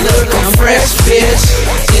good look, I'm fresh, bitch.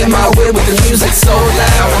 In my way with the music so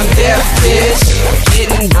loud, I'm deaf, bitch.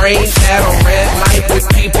 Getting brains at a red light with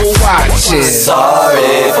people watching.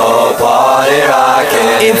 Sorry for party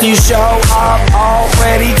rocking. If you show up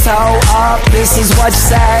already toe up, this is what you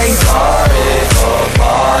say. Sorry for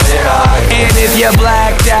party rocking. And if you're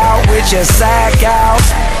blacked out with your sack out,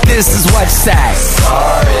 this is what you say.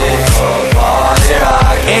 Sorry for party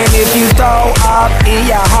rocking. And if you throw up in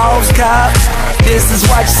your hose cup, this is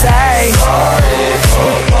what you say. Sorry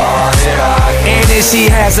for party rocking. And if she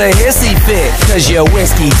has a hissy fit, cause you're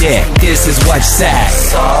whiskey dick, this is what you say.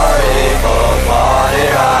 Sorry for party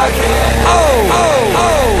rocking. Oh, oh,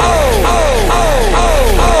 oh, oh, oh, oh, oh,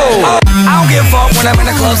 oh. I don't give a fuck when I'm in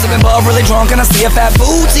the club sipping bub, really drunk and I see a fat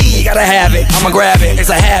booty. Gotta have it, I'ma grab it,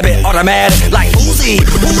 it's a habit, automatic, like Uzi.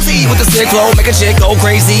 Uzi with the sick flow, make a chick go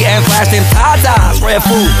crazy and flash them tatas. Red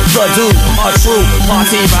food, the dude, a true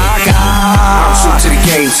party rocker. I'm true to the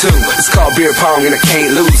game too, it's called beer pong and I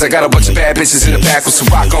can't lose. I got a bunch of bad bitches in the back with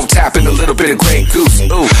some rock on tap and a little bit of Grey Goose.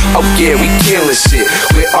 Ooh, oh yeah, we killing shit,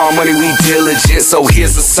 with all money we diligent, so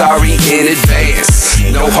here's a sorry in advance.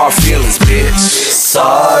 No hard feelings, bitch.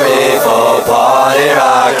 Sorry for party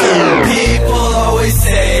rocking. People always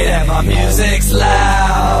say that my music's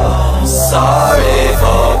loud. Sorry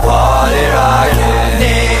for party rocking.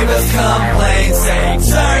 Neighbors complain, say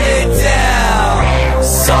turn it down.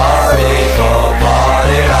 Sorry for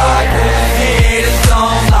party rocking. Haters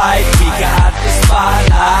don't like we got the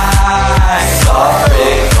spotlight.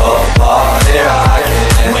 Sorry for party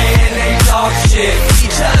rocking. When they talk shit, we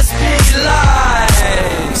just be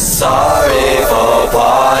lying. Sorry for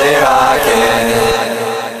party rocking.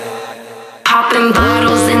 Popping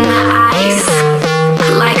bottles in the ice,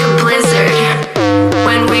 like a blizzard.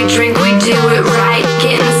 When we drink, we do it right.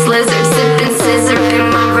 Getting slizzard, sipping scissor in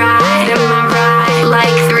my ride,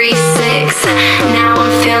 like 3-6. Now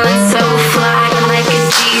I'm feeling so fly, like a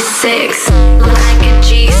G6, like a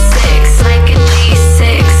G6, like a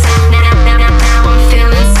G6. Now I'm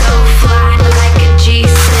feeling so fly, like a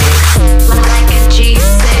G6, like a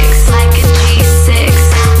G6, like a G6.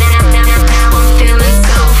 Now I'm feeling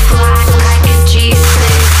so fly, like a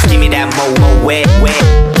G6. Give me that mo wet,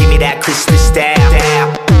 give me that crystal style.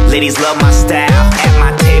 Ladies love my style, at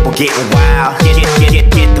my table getting wild.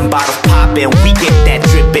 Get them bottles poppin', we get that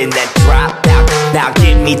drippin', that drop out. Now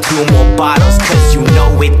give me 2 more bottles, cause you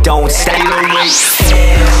know it don't stop. Hell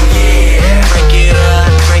yeah, drink it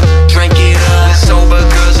up, drink it up. Sober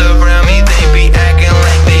girls around me, they be acting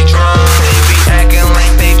like they drunk. They be acting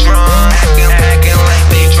like they drunk, acting like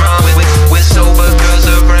they drunk. With sober girls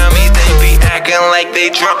around me, they be acting like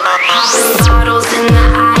they drunk. Bottles in the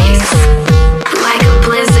ice, like a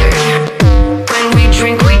blizzard. When we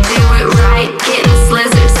drink, we do it right. Getting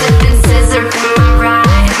slizzard, sipping scissor in my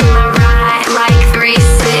ride, like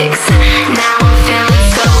 3-6. Now I'm feeling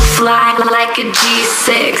so fly, like a G6,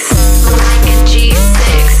 like a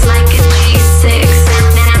G6, like a G6.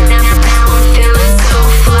 Now I'm feeling so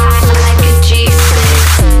fly, like a G6,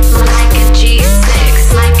 like a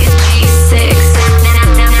G6, like a G6.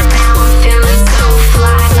 Now I'm feeling so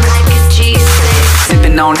fly, like a G6.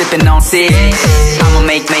 Dipping on 6, I'ma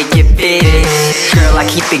make it big. Girl, I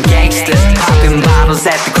keep it gangsta, popping bottles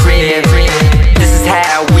at the crib. This is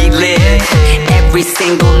how we live, every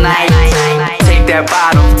single night. Take that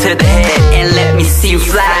bottle to the head and let me see you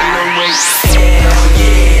fly. Hell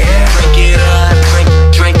yeah, drink it up,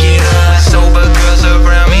 drink it up. Sober girls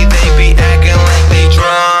around me, they be acting like they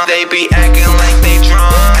drunk. They be acting like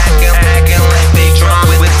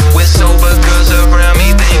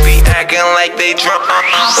we drop on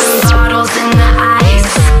Popping bottles in the ice,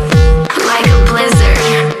 like a blizzard.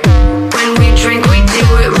 When we drink, we do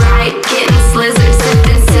it right. Getting slizzard,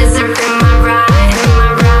 sipping scissor in my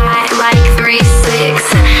ride, like 3-6.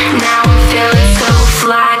 Now I'm feeling so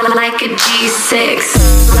fly, like a G6,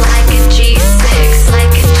 like a G6, like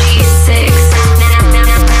a G6.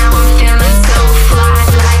 Now I'm feeling so fly,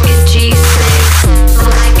 like a G6,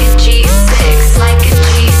 like a G6, like a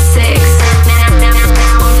G6.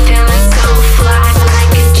 Now I'm feeling so fly,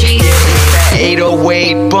 like a G6.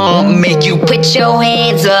 808 bump, make you put your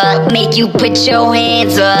hands up, make you put your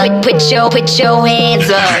hands up, put your hands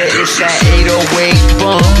up. It's that 808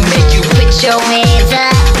 bump, make you put your hands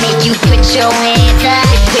up, make you put your hands up,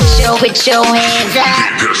 put your hands up.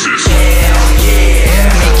 Hell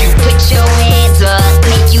yeah, make you put your hands up,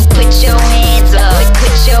 make you put your hands up,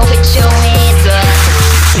 put your hands up.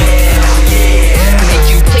 Hell yeah, make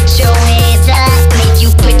you put your hands up, make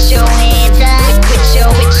you put your hands up, put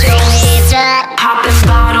your hands up. Popping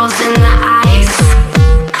bottles in the ice,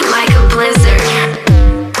 like a blizzard.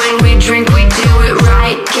 When we drink, we do it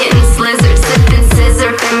right. Getting slizzard, sipping scissor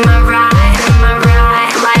in my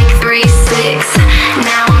ride, like 3-6.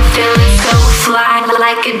 Now I'm feeling so fly,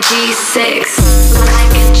 like a G6,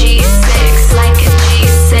 like a G6, like a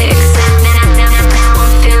G6. Now I'm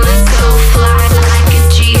feeling so fly, like a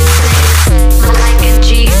G6, like a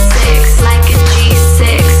G6, like a G6.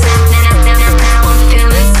 Now I'm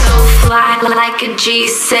feeling so fly, like a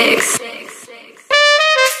G6.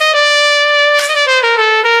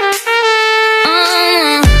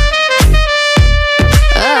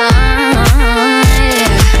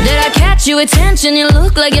 Did I catch your attention? You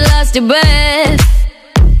look like you lost your breath.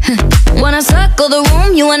 When I circle the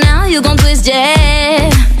room, you and now you gon' twist your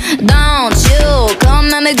head. Don't you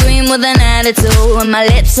come at me green with an attitude, and my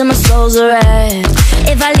lips and my soul's are red.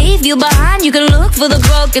 If I leave you behind, you can look for the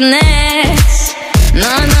broken necks. No,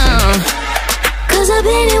 cause I've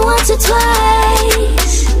been here once or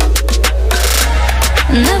twice.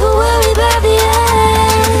 Never worry about the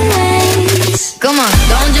ends. Come on,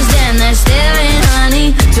 don't just stand there staring,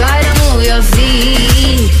 honey. Try to move your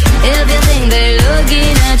feet. If you think they're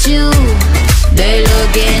looking at you, they're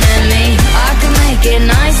looking at me. I can make it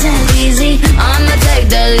nice and easy, I'ma take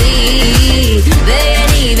the lead. They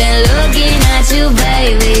ain't even looking at you,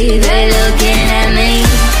 baby, they looking at me.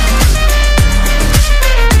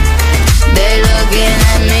 They looking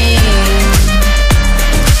at me.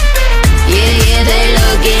 Yeah, they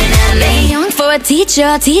looking at me. Young for a teacher,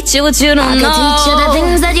 I'll teach you what you don't know. I can teach you the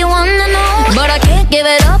things that you wanna know, but I can't give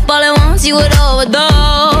it up all at once, you would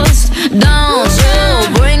overdose. Don't you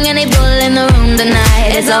bring any bull in the room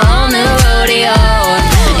tonight, it's a whole new rodeo.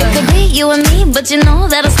 It could be you and me, but you know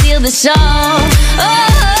that I'll steal the show. Oh,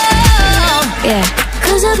 yeah.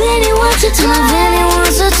 Cause I've been here once or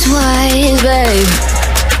twice, babe.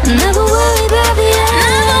 Never worry about the ice.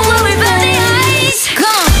 Never worry about the ice. Come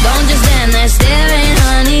on, don't just stand there staring,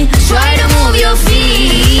 honey. Try to move your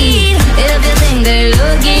feet. If you think they're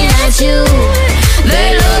looking at you,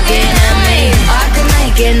 they're looking at me. I can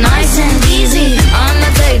make it nice and easy, I'ma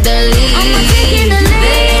take the lead.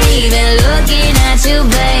 They ain't even looking at you,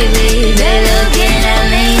 baby, they're looking at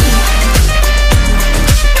me.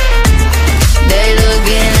 They're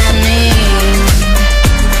looking at me.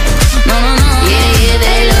 No, yeah,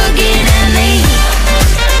 they're looking at me.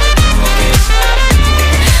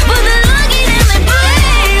 But they're looking at me,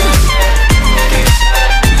 babe.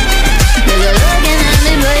 They're looking at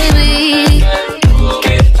me, baby.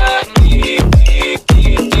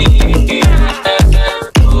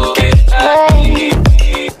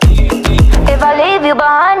 If I leave you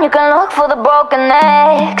behind, you can look for the broken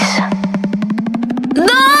necks.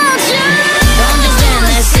 Don't you? Don't just stand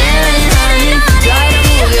there staring, honey. Try to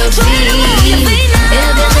move your feet.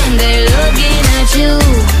 If you think they're looking at you,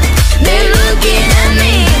 they're looking at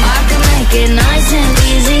me. I can make it nice and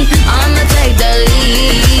easy, I'ma take the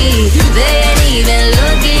lead. They ain't even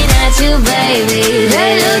looking at you, baby,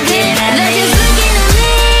 they're looking at me.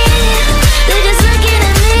 They're just looking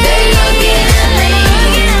at me. They're just looking at me. They're looking at me.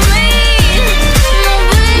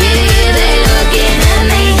 Yeah, they're looking at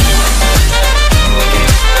me.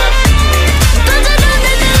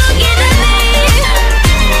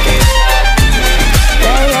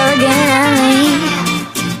 They're looking at me.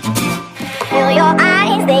 Feel your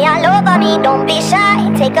eyes, they all over me. Don't be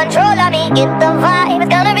shy, take control of me. Get the vibe, it's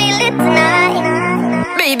gonna be lit tonight.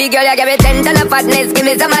 Baby girl, you give me 10 ton of fatness, give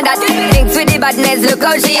me some of that. Thinks with the badness, look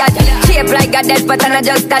how she at. Shape like a death, but not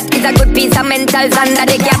just that. It's a good piece of mentals under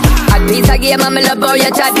the cap. I Piece of game and me love how you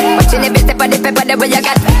chat. Watching every step of the paper the way you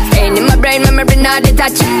got. Ain't in my brain, memory not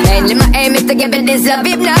detached. Mainly my aim is to give it this love.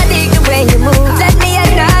 Hypnotic the way you move. Let me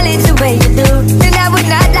acknowledge the way you do. Then I would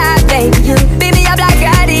not lie, baby. You beat me up like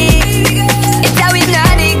Gotti. It's how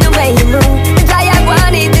hypnotic the way you move. That's why I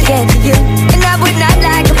wanted to get to you. And I would not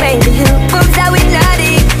like a baby. You moves how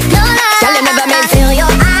hypnotic. No lie. Tell you never meant Feel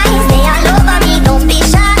your eyes, they all over me. Don't be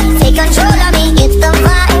shy, take control of me. It's the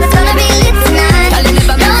vibe, it's gonna be lit tonight. Tell you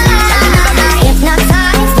never No lie.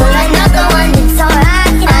 Hypnotized, pull another one. It's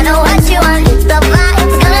alright. I know what you want. It's the vibe,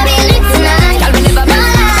 it's gonna be lit tonight. Tell me never meant.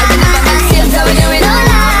 Seems how we do it. No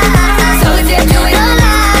lie. So we take to it. No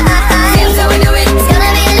lie. Seems how we do it. It's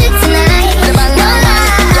gonna be lit tonight. The bang No lie.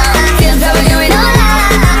 seems how we do it. No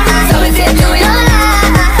lie. So we take to it. No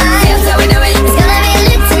lie. Seems how we do it. It's gonna be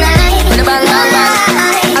lit tonight. The bang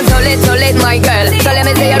I'm so lit, my girl. So let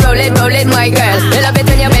me say you roll it, my girl. You love it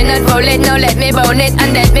when you bend and roll it. Now let me bone it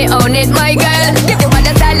and let me own it, my girl. Give you all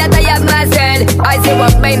the style that I have myself. I say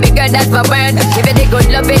what baby girl, that's my word. Give it the good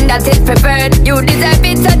loving that is preferred. You deserve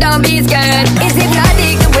it, so don't be scared. Is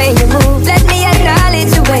hypnotic the way you move. Let me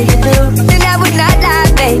acknowledge the way you do. Then I would not lie,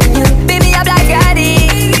 baby. You beat me up like Gotti.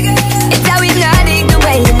 It's how hypnotic the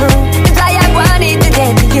way you move. That's why I wanted to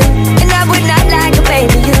get to you. And I would not like a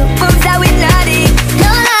baby. You moves how hypnotic. No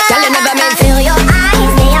lie. Tell you never meant. Feel your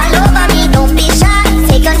eyes, they all over me. Don't be shy,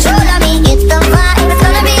 take control of me. It's the vibe, it's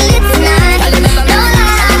gonna be lit tonight. No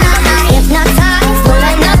lie. Hypnotized, pull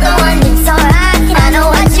another one. It's alright. I know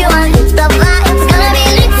what you want. It's the vibe, it's gonna be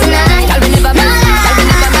lit tonight. Tell me never meant.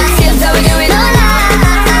 Seems how we do it. No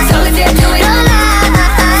lie. So we take to it. No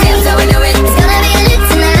lie. Seems how we do it. It's gonna be lit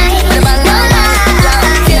tonight. The bang No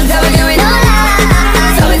lie. seems how we do it. No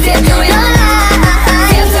lie. So we take to it. No lie.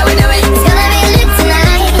 Seems how we do it. It's gonna be lit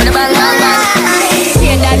tonight. The bang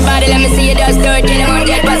See that body, let me see you just do it, get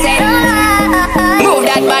 100%. Move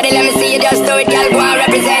that body, let me see you just do it, girl, go and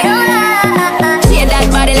represent. See that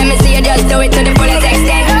body, let me see you just do it to the fullest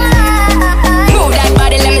extent. Move that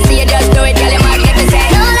body, let me see you just do it, girl, you're magnificent.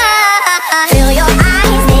 Feel your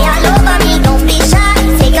eyes, they all over me. Don't be shy,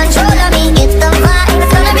 take control of me. It's the vibe,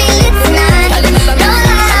 it's gonna be lit tonight. No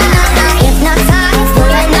lie. Hypnotized,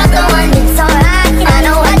 pull another one. It's alright. I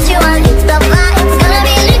know what you want. It's the vibe, it's gonna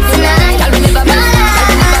be lit tonight. Tell me never No meant.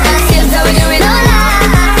 lie. Seems how we do it. No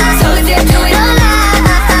lie. So we take to it. No lie.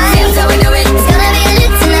 Seems how we do it. It's gonna be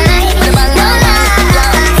lit tonight. The bang No lie.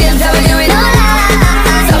 Seems how we do it. No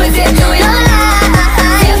lie. So we take to it. No lie.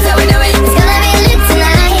 Seems how we do it. It's gonna be lit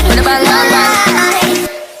tonight. The bang No lie.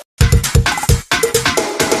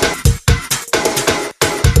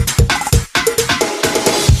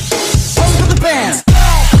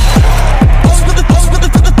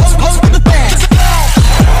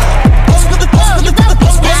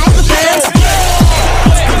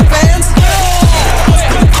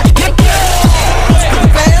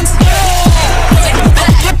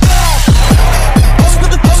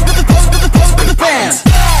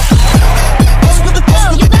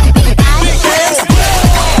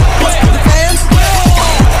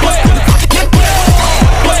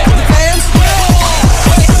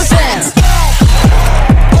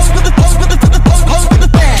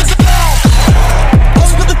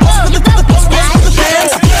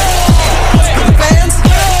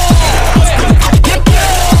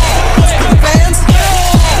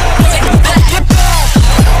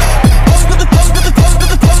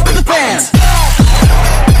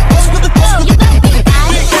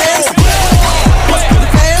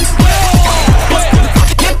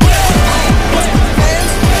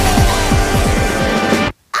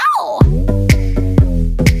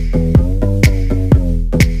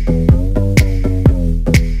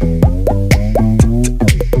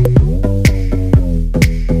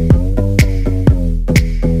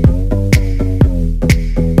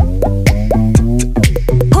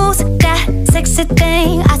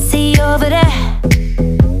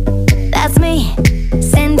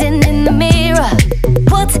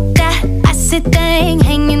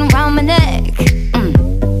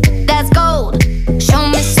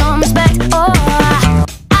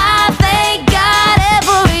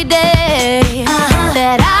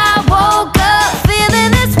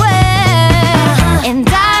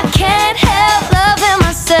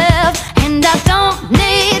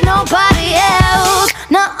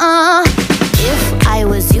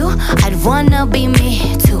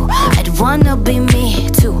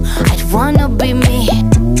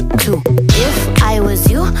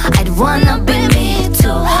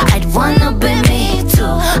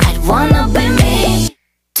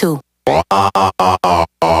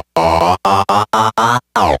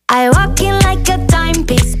 I walk in like a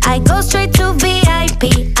timepiece. I go straight to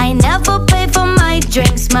VIP. I never pay for my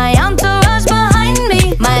drinks. My own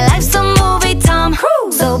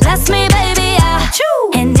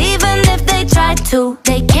too.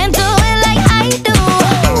 They can't do it like I do.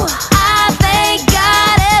 I thank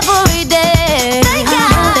God every day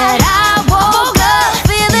that I woke up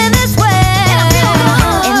feeling this way,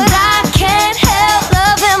 and I can't help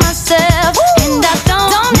loving myself, and I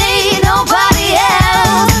don't need nobody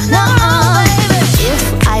else. No, if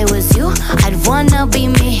I was you, I'd wanna be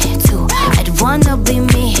me too. I'd wanna be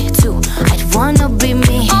me too. I'd wanna be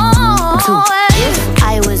me too. If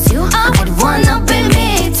I was you, I'd wanna be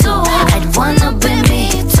me too. I'd wanna be me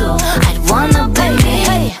too. I'd wanna be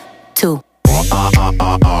me too.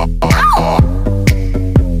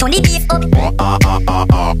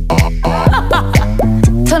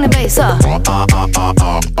 Turn the bass up. Turn the bass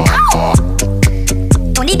up.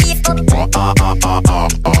 Turn the bass up.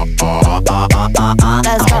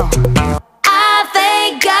 Let's go. I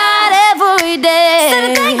thank God every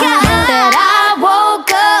day that I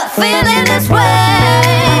woke up feeling this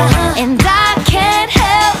way, and I can't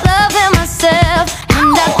help loving myself,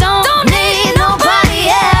 and I don't need nobody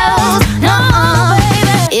else. No,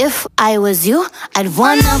 baby. If I was you, I'd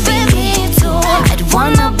wanna be me too. I'd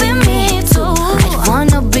wanna be me